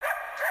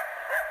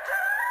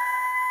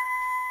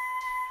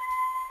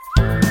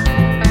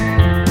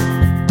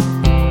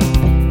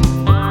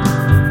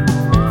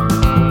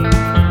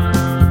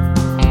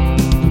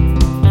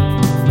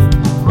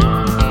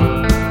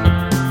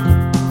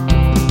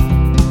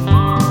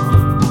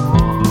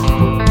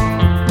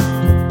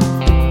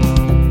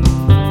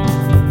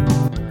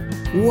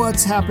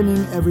What's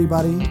happening,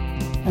 everybody?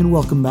 And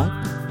welcome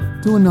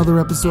back to another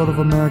episode of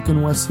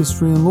American West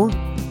History and Lore.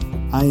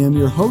 I am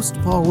your host,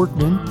 Paul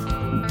Workman.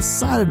 I'm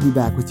excited to be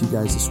back with you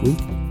guys this week.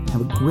 I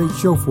have a great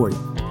show for you.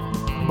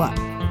 But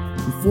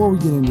before we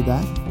get into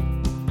that,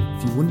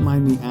 if you wouldn't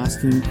mind me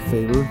asking a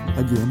favor,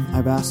 again,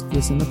 I've asked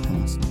this in the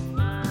past,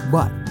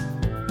 but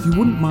if you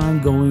wouldn't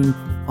mind going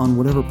on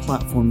whatever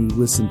platform you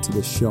listen to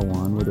this show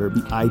on, whether it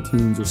be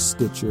iTunes or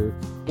Stitcher,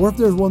 or if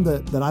there's one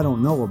that I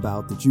don't know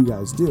about that you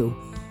guys do,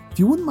 if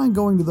you wouldn't mind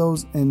going to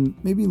those and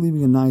maybe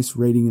leaving a nice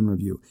rating and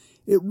review,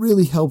 it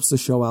really helps the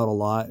show out a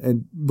lot.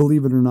 And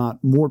believe it or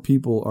not, more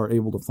people are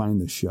able to find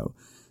this show.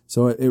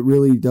 So it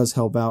really does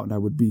help out, and I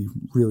would be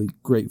really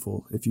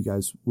grateful if you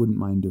guys wouldn't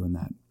mind doing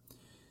that.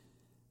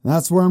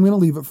 That's where I'm going to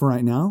leave it for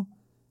right now.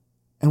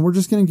 And we're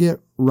just going to get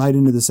right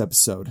into this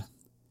episode.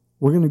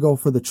 We're going to go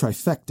for the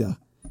trifecta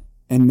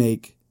and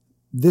make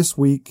this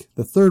week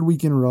the third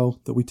week in a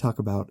row that we talk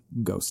about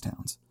ghost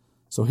towns.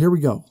 So here we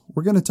go.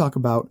 We're going to talk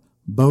about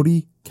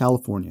Bodie,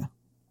 California.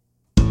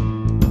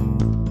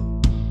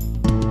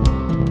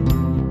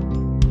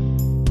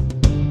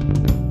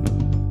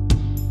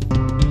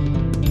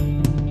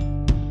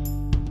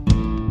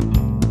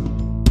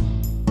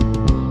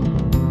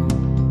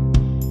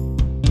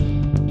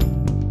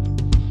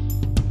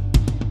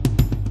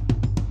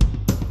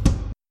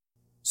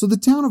 So the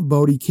town of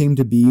Bodie came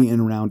to be in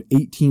around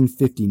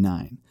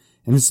 1859,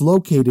 and it's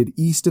located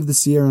east of the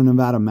Sierra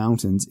Nevada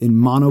mountains in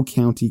Mono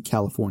County,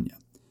 California.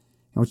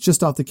 Now, it's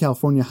just off the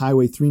California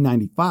Highway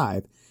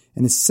 395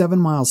 and is 7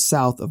 miles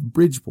south of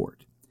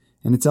Bridgeport,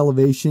 and its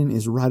elevation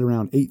is right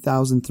around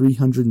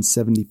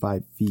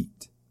 8,375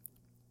 feet.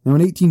 Now,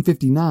 in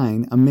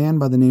 1859, a man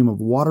by the name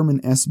of Waterman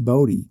S.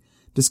 Bodie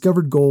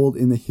discovered gold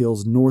in the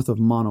hills north of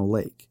Mono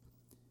Lake.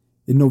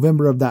 In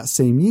November of that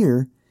same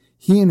year,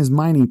 he and his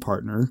mining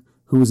partner,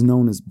 who was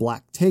known as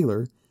Black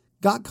Taylor,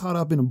 got caught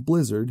up in a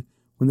blizzard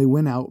when they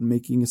went out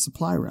making a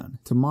supply run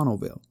to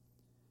Monoville.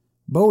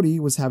 Bodie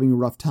was having a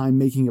rough time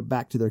making it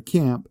back to their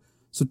camp,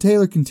 so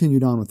Taylor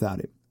continued on without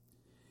him.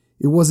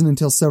 It wasn't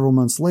until several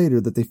months later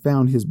that they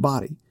found his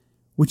body,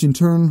 which in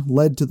turn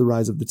led to the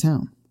rise of the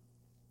town.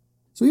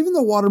 So even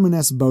though Waterman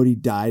S. Bodie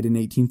died in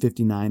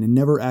 1859 and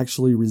never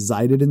actually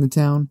resided in the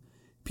town,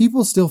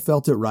 people still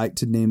felt it right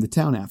to name the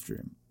town after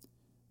him.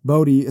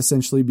 Bodie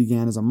essentially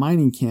began as a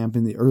mining camp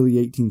in the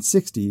early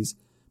 1860s,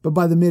 but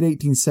by the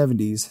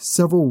mid-1870s,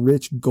 several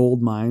rich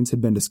gold mines had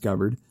been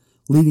discovered,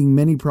 leading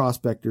many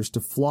prospectors to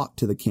flock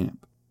to the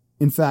camp.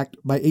 In fact,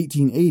 by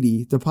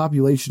 1880, the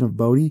population of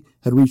Bodie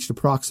had reached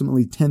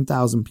approximately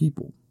 10,000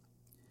 people.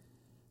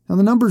 Now,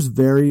 the numbers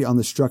vary on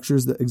the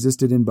structures that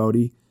existed in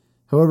Bodie.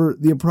 However,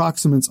 the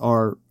approximates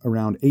are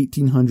around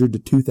 1,800 to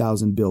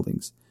 2,000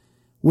 buildings,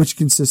 which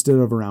consisted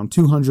of around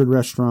 200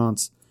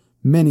 restaurants,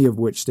 many of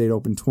which stayed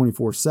open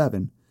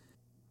 24/7.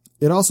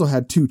 It also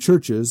had 2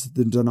 churches,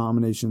 the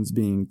denominations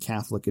being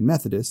Catholic and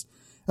Methodist,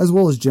 as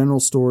well as general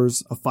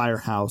stores, a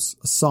firehouse,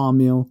 a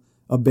sawmill,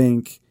 a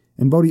bank,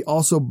 and Bodie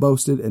also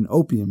boasted an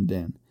opium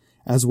den,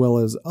 as well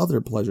as other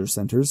pleasure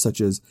centers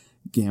such as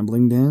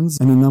gambling dens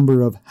and a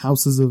number of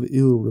houses of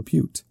ill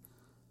repute.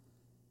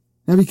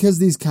 Now, because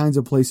these kinds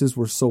of places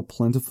were so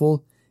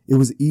plentiful, it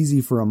was easy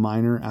for a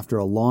miner after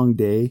a long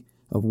day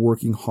of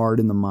working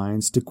hard in the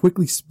mines to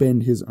quickly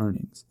spend his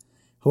earnings.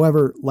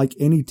 However, like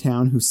any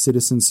town whose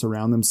citizens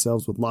surround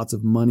themselves with lots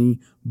of money,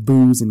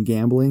 booze, and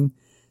gambling,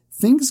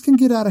 things can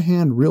get out of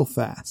hand real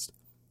fast.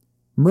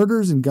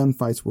 Murders and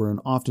gunfights were an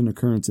often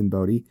occurrence in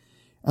Bodie,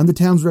 and the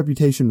town's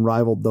reputation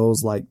rivaled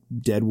those like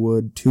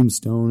Deadwood,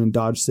 Tombstone, and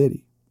Dodge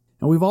City.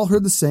 Now, we've all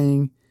heard the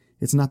saying,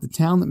 it's not the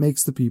town that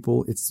makes the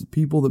people, it's the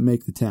people that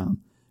make the town.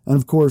 And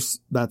of course,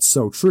 that's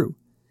so true.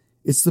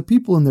 It's the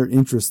people and their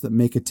interests that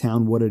make a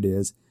town what it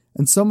is,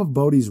 and some of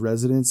Bodie's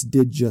residents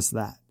did just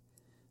that.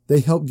 They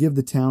helped give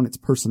the town its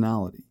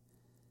personality.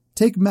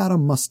 Take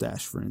Madame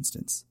Mustache, for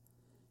instance.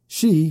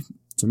 She,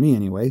 to me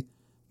anyway,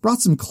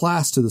 brought some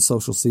class to the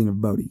social scene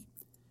of Bodie.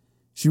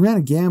 She ran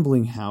a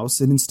gambling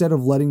house, and instead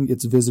of letting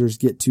its visitors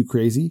get too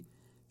crazy,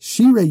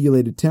 she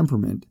regulated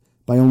temperament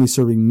by only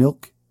serving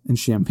milk and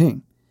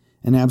champagne,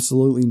 and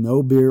absolutely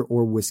no beer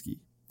or whiskey.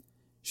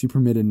 She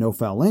permitted no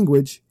foul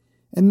language,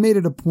 and made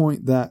it a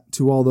point that,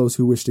 to all those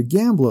who wished to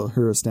gamble at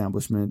her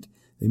establishment,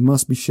 they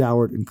must be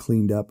showered and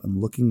cleaned up and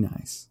looking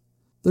nice.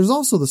 There's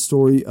also the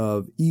story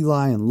of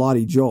Eli and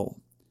Lottie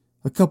Joel,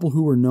 a couple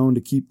who were known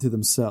to keep to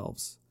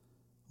themselves.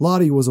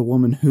 Lottie was a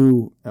woman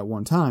who, at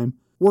one time,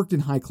 worked in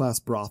high-class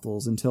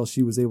brothels until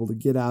she was able to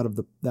get out of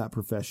that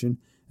profession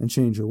and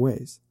change her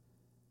ways.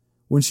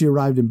 When she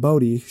arrived in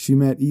Bodie, she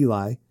met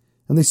Eli,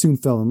 and they soon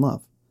fell in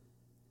love.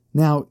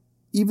 Now,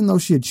 even though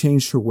she had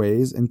changed her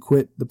ways and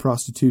quit the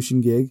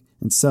prostitution gig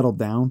and settled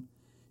down,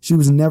 she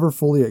was never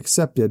fully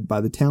accepted by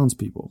the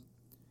townspeople.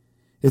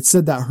 It's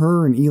said that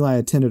her and Eli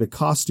attended a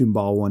costume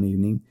ball one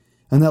evening,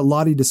 and that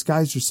Lottie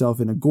disguised herself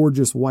in a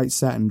gorgeous white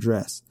satin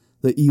dress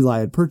that Eli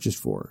had purchased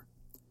for her.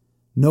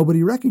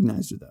 Nobody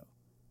recognized her, though.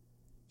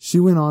 She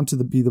went on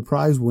to be the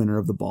prize winner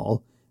of the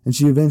ball, and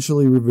she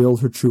eventually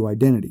revealed her true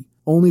identity,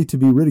 only to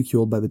be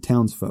ridiculed by the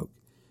townsfolk.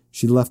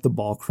 She left the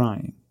ball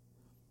crying.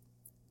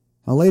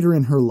 Now, later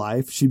in her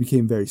life, she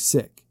became very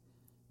sick.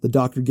 The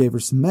doctor gave her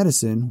some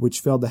medicine, which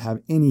failed to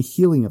have any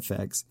healing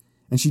effects,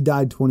 and she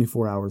died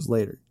 24 hours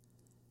later.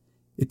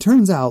 It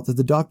turns out that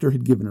the doctor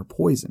had given her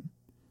poison.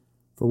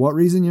 For what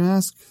reason, you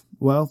ask?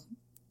 Well,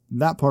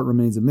 that part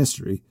remains a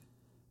mystery,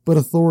 but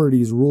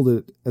authorities ruled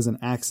it as an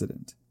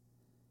accident.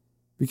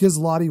 Because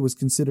Lottie was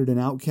considered an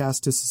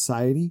outcast to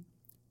society,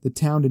 the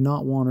town did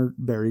not want her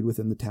buried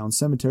within the town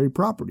cemetery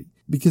property,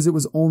 because it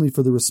was only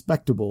for the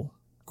respectable,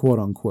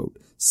 quote-unquote,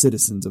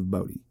 citizens of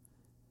Bodie.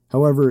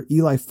 However,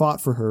 Eli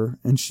fought for her,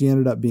 and she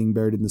ended up being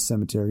buried in the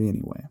cemetery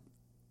anyway.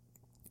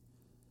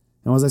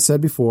 Now, as I said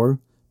before,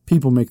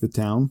 people make the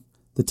town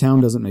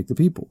doesn't make the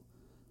people.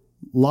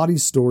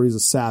 Lottie's story is a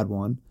sad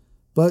one,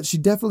 but she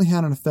definitely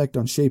had an effect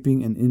on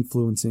shaping and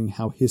influencing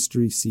how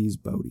history sees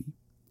Bodie.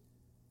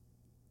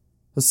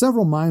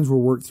 Several mines were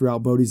worked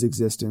throughout Bodie's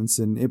existence,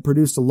 and it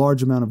produced a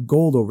large amount of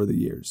gold over the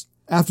years.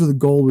 After the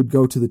gold would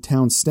go to the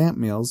town's stamp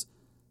mills,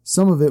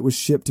 some of it was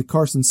shipped to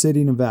Carson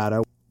City,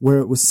 Nevada, where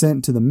it was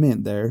sent to the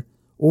mint there,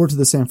 or to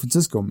the San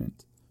Francisco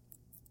Mint.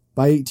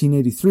 By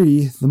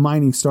 1883, the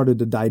mining started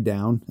to die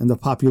down, and the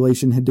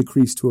population had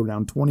decreased to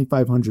around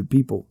 2,500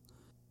 people.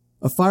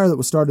 A fire that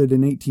was started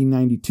in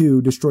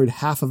 1892 destroyed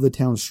half of the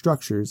town's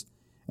structures,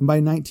 and by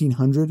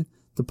 1900,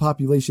 the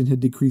population had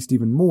decreased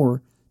even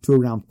more to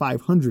around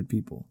 500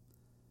 people.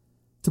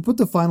 To put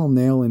the final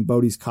nail in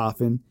Bodie's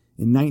coffin,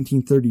 in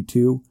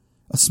 1932,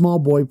 a small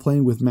boy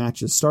playing with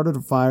matches started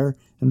a fire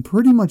and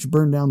pretty much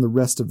burned down the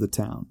rest of the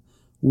town,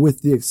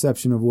 with the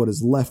exception of what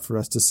is left for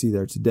us to see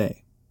there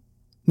today.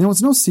 Now,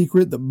 it's no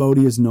secret that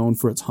Bodie is known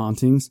for its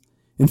hauntings.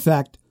 In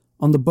fact,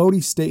 on the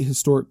Bodie State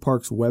Historic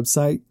Park's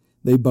website,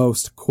 they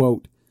boast,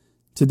 quote,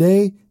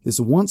 "Today, this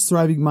once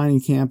thriving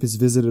mining camp is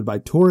visited by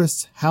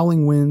tourists,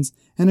 howling winds,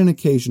 and an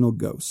occasional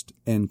ghost,"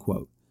 end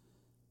quote.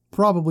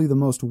 Probably the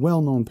most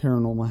well-known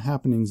paranormal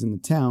happenings in the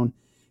town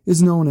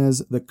is known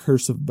as the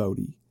Curse of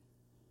Bodie.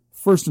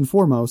 First and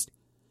foremost,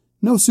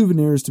 no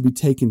souvenirs to be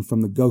taken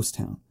from the ghost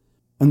town,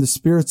 and the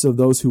spirits of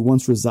those who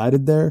once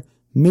resided there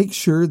make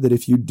sure that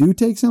if you do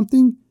take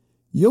something,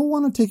 you'll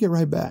want to take it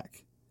right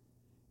back.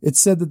 It's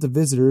said that the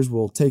visitors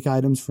will take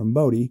items from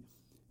Bodie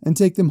and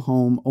take them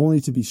home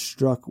only to be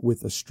struck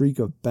with a streak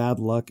of bad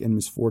luck and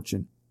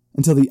misfortune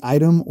until the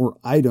item or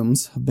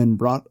items have been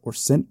brought or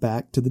sent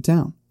back to the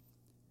town.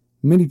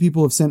 Many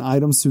people have sent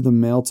items through the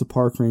mail to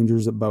park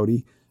rangers at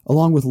Bodie,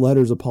 along with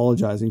letters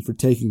apologizing for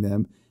taking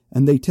them,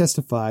 and they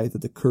testify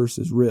that the curse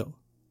is real.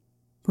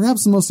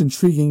 Perhaps the most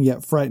intriguing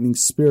yet frightening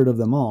spirit of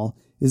them all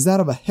is that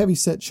of a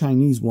heavy-set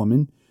Chinese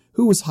woman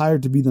who was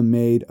hired to be the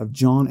maid of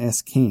John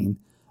S. Kane,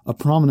 a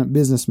prominent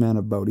businessman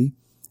of Bodie,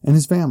 and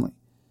his family.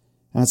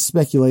 And it's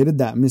speculated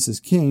that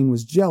Mrs. Kane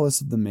was jealous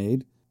of the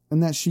maid,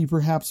 and that she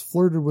perhaps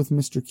flirted with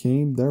Mr.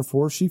 Kane,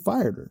 therefore she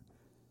fired her.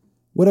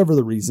 Whatever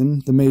the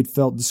reason, the maid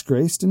felt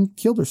disgraced and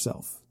killed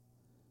herself.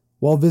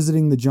 While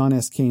visiting the John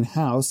S. Kane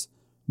house,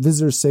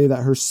 visitors say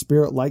that her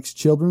spirit likes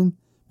children,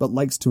 but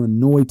likes to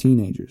annoy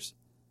teenagers.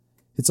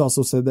 It's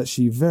also said that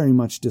she very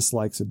much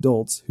dislikes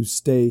adults who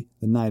stay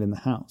the night in the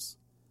house.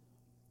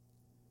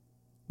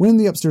 When in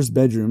the upstairs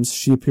bedrooms,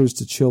 she appears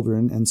to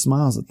children and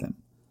smiles at them.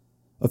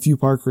 A few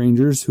park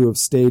rangers who have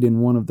stayed in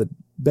one of the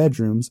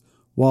bedrooms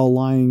while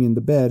lying in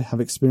the bed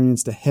have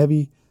experienced a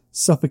heavy,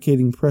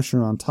 suffocating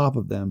pressure on top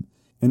of them,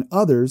 and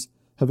others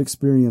have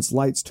experienced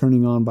lights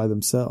turning on by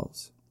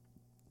themselves.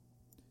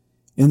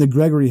 In the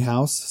Gregory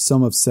house,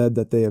 some have said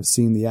that they have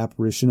seen the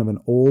apparition of an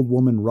old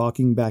woman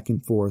rocking back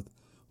and forth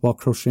while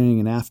crocheting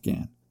an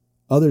afghan.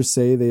 Others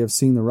say they have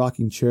seen the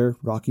rocking chair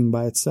rocking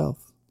by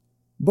itself.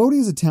 Bodie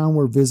is a town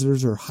where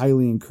visitors are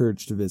highly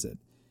encouraged to visit.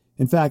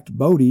 In fact,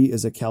 Bodie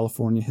is a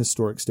California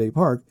Historic State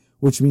Park,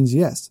 which means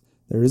yes,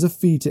 there is a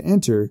fee to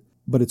enter,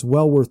 but it's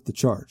well worth the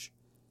charge.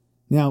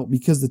 Now,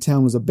 because the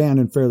town was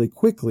abandoned fairly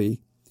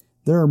quickly,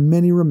 there are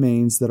many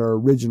remains that are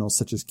original,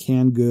 such as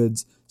canned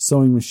goods,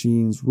 sewing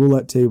machines,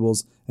 roulette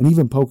tables, and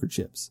even poker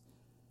chips.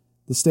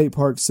 The state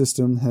park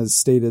system has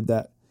stated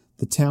that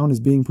the town is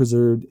being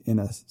preserved in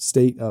a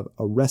state of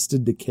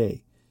arrested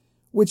decay,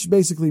 which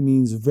basically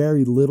means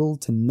very little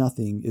to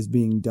nothing is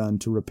being done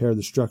to repair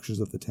the structures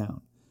of the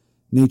town.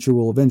 Nature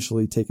will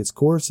eventually take its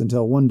course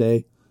until one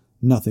day,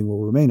 nothing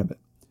will remain of it.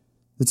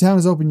 The town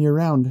is open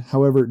year-round,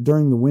 however,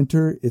 during the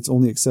winter, it's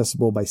only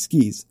accessible by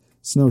skis,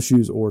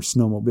 snowshoes, or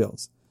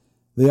snowmobiles.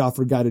 They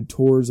offer guided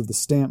tours of the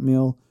stamp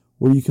mill,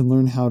 where you can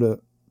learn how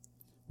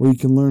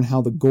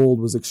the gold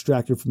was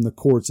extracted from the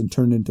quartz and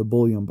turned into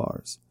bullion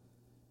bars.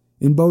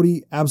 In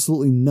Bodie,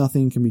 absolutely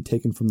nothing can be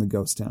taken from the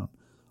ghost town,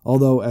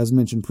 although, as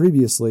mentioned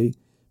previously,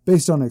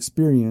 based on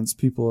experience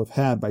people have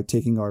had by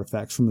taking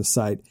artifacts from the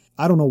site,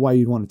 I don't know why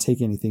you'd want to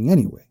take anything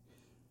anyway.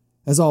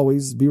 As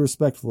always, be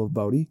respectful of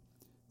Bodie.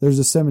 There's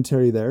a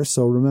cemetery there,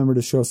 so remember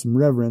to show some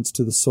reverence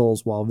to the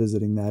souls while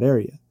visiting that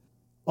area.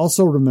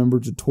 Also remember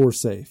to tour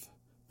safe.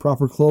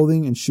 Proper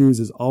clothing and shoes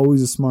is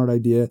always a smart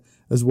idea,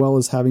 as well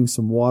as having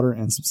some water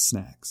and some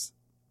snacks.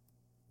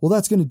 Well,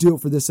 that's going to do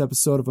it for this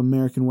episode of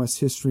American West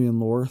History and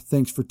Lore.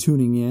 Thanks for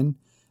tuning in.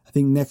 I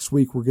think next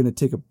week we're going to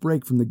take a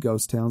break from the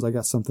ghost towns. I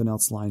got something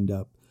else lined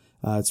up.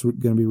 It's going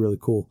to be really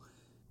cool.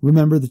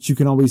 Remember that you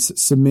can always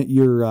submit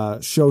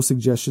your show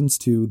suggestions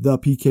to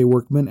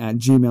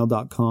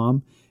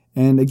thepkworkman@gmail.com.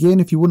 And again,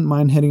 if you wouldn't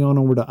mind heading on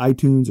over to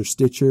iTunes or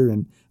Stitcher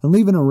and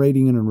leaving a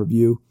rating and a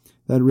review,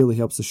 that really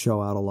helps the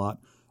show out a lot.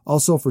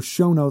 Also, for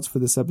show notes for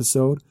this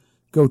episode,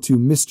 go to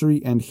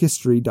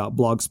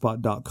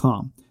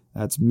mysteryandhistory.blogspot.com.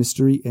 That's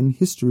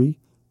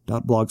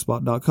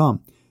mysteryandhistory.blogspot.com.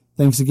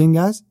 Thanks again,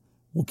 guys.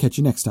 We'll catch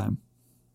you next time.